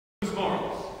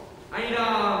I need,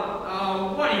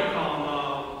 what do you call them?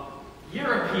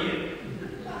 European.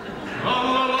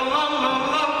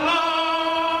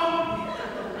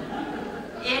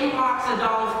 In walks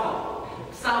Aldolpho,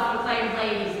 self-proclaimed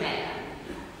ladies' man.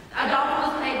 Aldolpho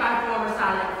was played by former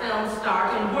silent film star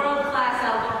and world-class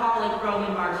alcoholic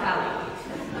Roman Martelli.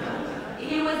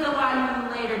 He was the one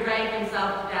who later drank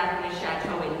himself to death in a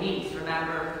chateau in Nice,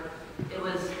 remember? It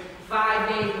was 5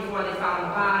 days before they found the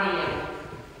body, and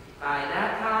by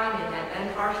that time it had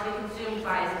been partially consumed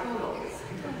by his poodles.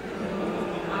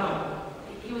 Oh,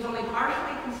 he was only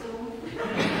partially consumed.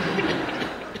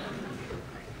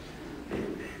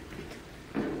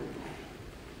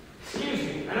 Excuse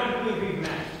me, I don't believe we've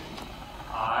met.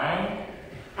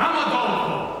 I'm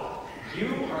Aldolpho. You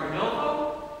are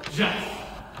Aldolpho? Yes.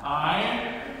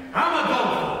 I'm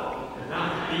Aldolpho.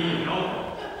 Not the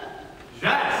Aldolpho.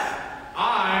 Yes.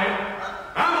 I'm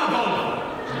Aldolpho.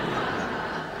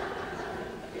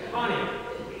 Funny.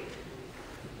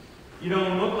 You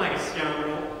don't look like a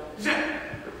scoundrel. Yes.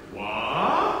 What?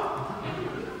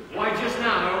 Why, just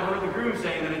now I overheard the groom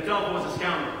saying that Aldolpho was a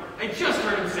scoundrel. I just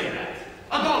heard him say that.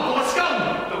 Aldolpho, a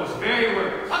scoundrel. Those very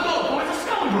words. Aldolpho is a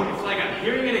scoundrel. It's like I'm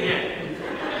hearing it again.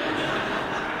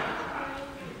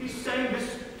 He's saying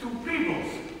this to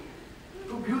peoples,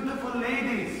 to beautiful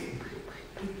ladies,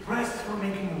 dressed for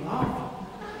making love.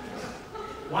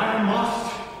 Why I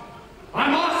must.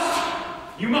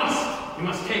 You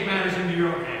must take matters into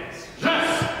your own hands.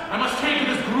 Yes, I must take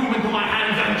this groom into my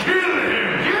hands and kill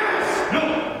him. Yes! No.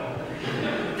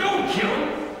 Don't kill him.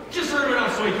 Just hurt him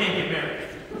enough so he can't get married.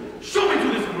 Show me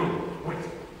to this groom. Wait,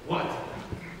 what?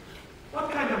 What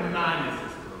kind of man is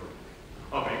this groom?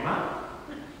 A big man?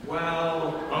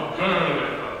 Well, A burly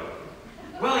fellow.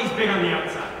 well, he's big on the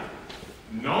outside.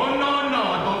 No,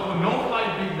 Aldolpho, no fly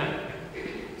big man.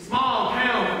 Small,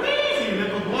 pale, lazy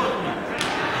little dwarf man.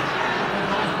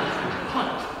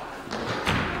 Hunt.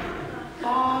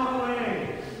 Far away.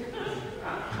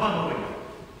 Far away.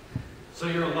 So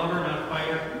you're a lover, not a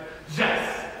fighter? Yes,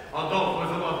 Aldolpho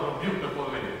is a lover of beautiful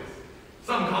ladies.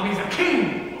 Some call me the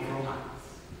king of romance.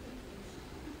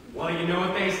 Well, you know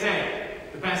what they say.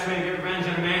 The best way to get revenge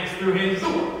on a man is through his...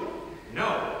 Door.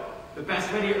 No. The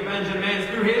best way to get revenge on a man is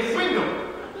through his... Window.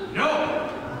 No.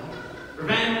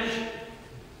 Revenge,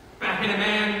 back in a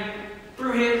man,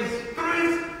 through his...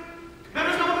 There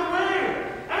is no other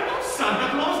way. I'm not Santa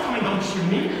Claus coming down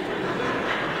chimney.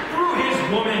 through his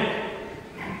woman.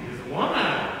 His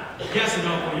woman. Yes,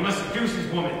 Aldolpho, you must seduce his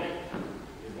woman.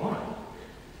 His woman.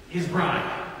 His bride.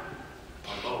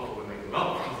 Aldolpho will make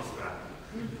love to this bride.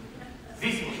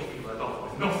 This will show people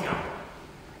Aldolpho is no scoundrel.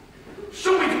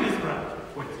 Show me to this bride.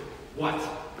 Wait, what?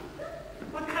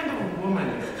 What kind of a woman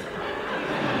is this bride?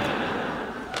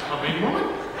 A big woman?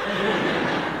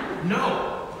 No.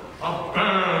 A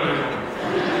burly woman.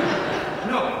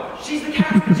 No, she's the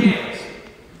cat from James.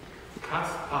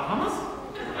 Cat's Bahamas?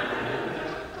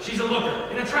 She's a looker,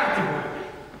 an attractive one.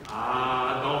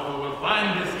 Aldolpho will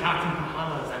find this cat in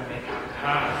Bahamas and make her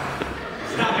purr.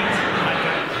 Stop it. Like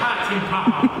a cat in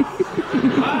Bahamas.